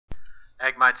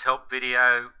Agmates Help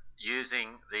video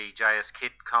using the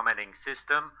JS-Kit commenting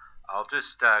system. I'll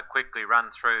just quickly run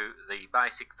through the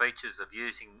basic features of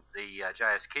using the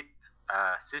JS-Kit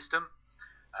system.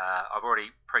 I've already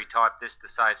pre-typed this to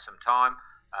save some time.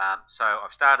 So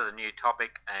I've started a new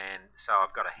topic, and so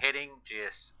I've got a heading,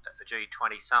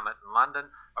 G20 Summit in London.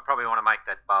 I probably want to make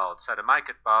that bold. So to make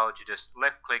it bold, you just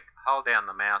left click, hold down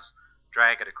the mouse,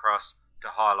 drag it across to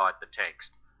highlight the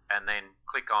text, and then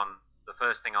click on the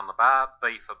first thing on the bar,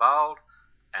 B for bold,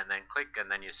 and then click, and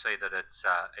then you see that it's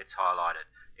highlighted.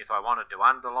 If I wanted to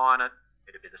underline it,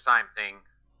 it'd be the same thing,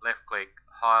 left click,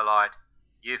 highlight,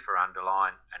 U for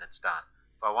underline, and it's done.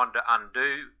 If I wanted to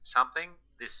undo something,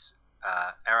 this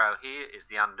arrow here is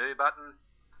the undo button,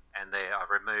 and there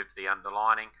I've removed the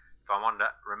underlining. If I wanted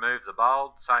to remove the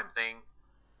bold, same thing,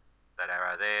 that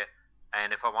arrow there.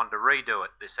 And if I wanted to redo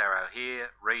it, this arrow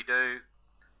here, redo,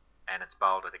 and it's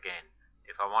bolded again.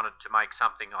 If I wanted to make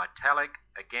something italic,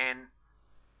 again,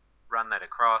 run that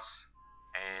across,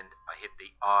 and I hit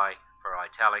the I for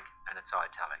italic, and it's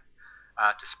italic.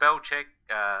 To spell check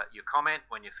your comment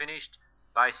when you're finished,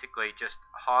 basically just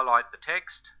highlight the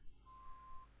text,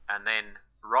 and then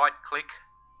right click,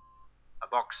 a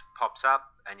box pops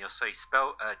up, and you'll see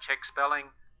check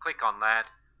spelling, click on that,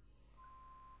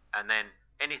 and then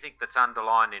anything that's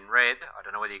underlined in red, I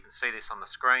don't know whether you can see this on the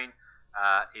screen,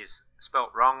 is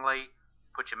spelt wrongly.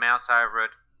 Put your mouse over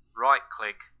it, right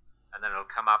click, and then it'll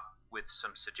come up with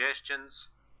some suggestions.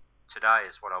 Today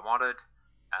is what I wanted,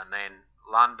 and then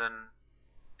London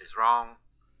is wrong,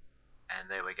 and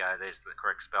there we go, there's the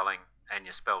correct spelling, and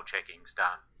your spell checking's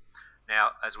done.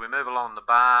 Now, as we move along the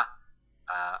bar,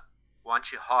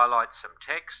 once you highlight some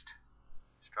text,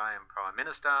 Australian Prime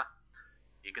Minister,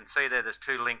 you can see there's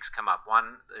two links come up.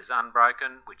 One is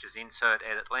unbroken, which is insert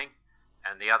edit link,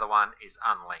 and the other one is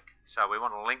unlink. So we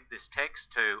want to link this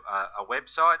text to a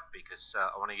website because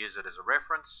I want to use it as a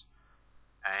reference,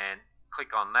 and click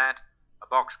on that. A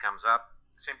box comes up.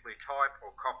 Simply type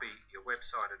or copy your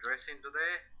website address into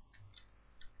there,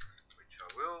 which I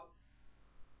will,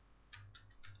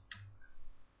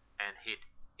 and hit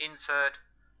insert,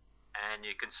 and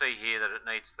you can see here that it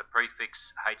needs the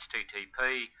prefix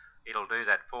HTTP. It'll do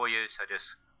that for you, so just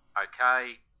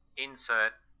OK,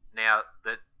 insert. Now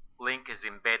the link is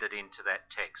embedded into that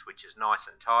text, which is nice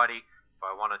and tidy. If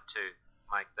I wanted to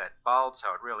make that bold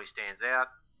so it really stands out,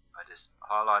 I just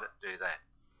highlight it, do that.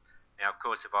 Now, of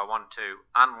course, if I want to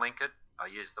unlink it, I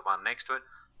use the one next to it.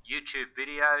 YouTube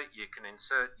video, you can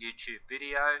insert YouTube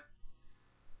video,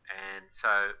 and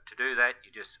so to do that, you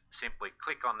just simply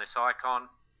click on this icon.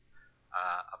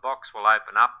 A box will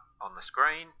open up on the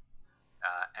screen,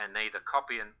 and either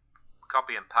copy and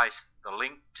paste the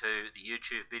link to the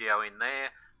YouTube video in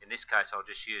there. In this case, I'll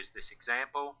just use this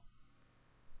example.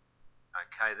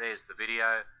 Okay, there's the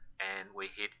video, and we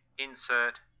hit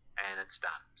insert, and it's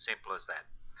done. Simple as that.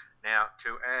 Now,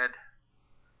 to add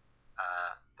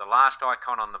the last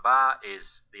icon on the bar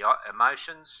is the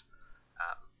emotions.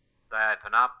 They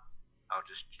open up. I'll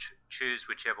just choose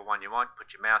whichever one you want.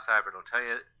 Put your mouse over it, it'll tell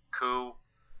you. Cool.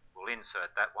 We'll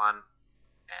insert that one,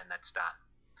 and that's done.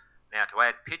 Now, to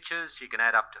add pictures, you can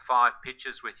add up to 5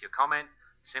 pictures with your comment.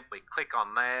 Simply click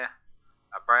on there.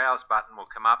 A browse button will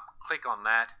come up. Click on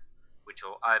that, which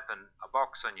will open a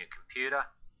box on your computer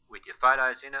with your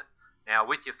photos in it. Now,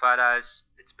 with your photos,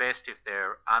 it's best if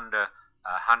they're under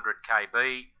 100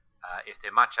 KB. If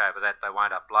they're much over that, they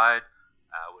won't upload.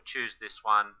 We'll choose this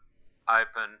one,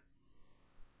 open,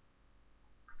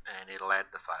 and it'll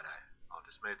add the photo. I'll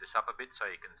just move this up a bit so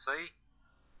you can see.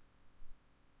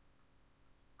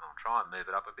 I'll try and move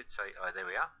it up a bit so, oh, there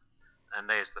we are. And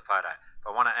there's the photo. If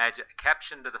I want to add a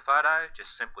caption to the photo,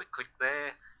 just simply click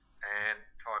there and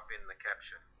type in the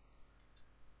caption.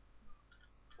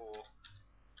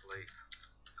 4-leaf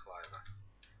clover.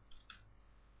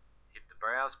 Hit the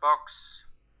browse box,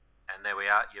 and there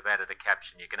we are, you've added a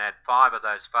caption. You can add 5 of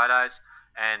those photos,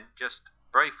 and just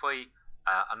briefly,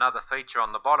 another feature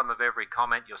on the bottom of every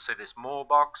comment, you'll see this more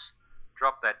box.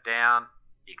 Drop that down,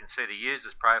 you can see the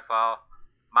user's profile.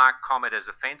 Mark comment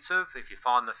as offensive. If you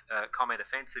find the comment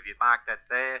offensive, you mark that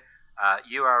there.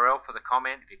 URL for the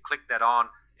comment, if you click that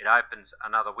on, it opens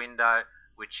another window,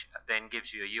 which then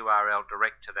gives you a URL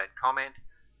direct to that comment.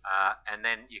 And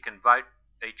then you can vote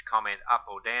each comment up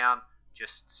or down.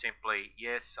 Just simply,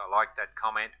 yes, I like that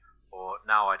comment, or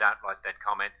no, I don't like that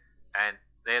comment. And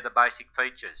they're the basic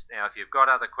features. Now, if you've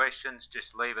got other questions,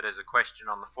 just leave it as a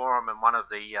question on the forum, and one of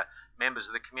the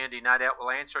members of the community no doubt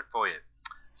will answer it for you.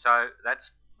 So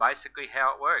that's basically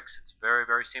how it works. It's a very,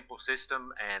 very simple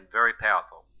system and very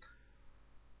powerful.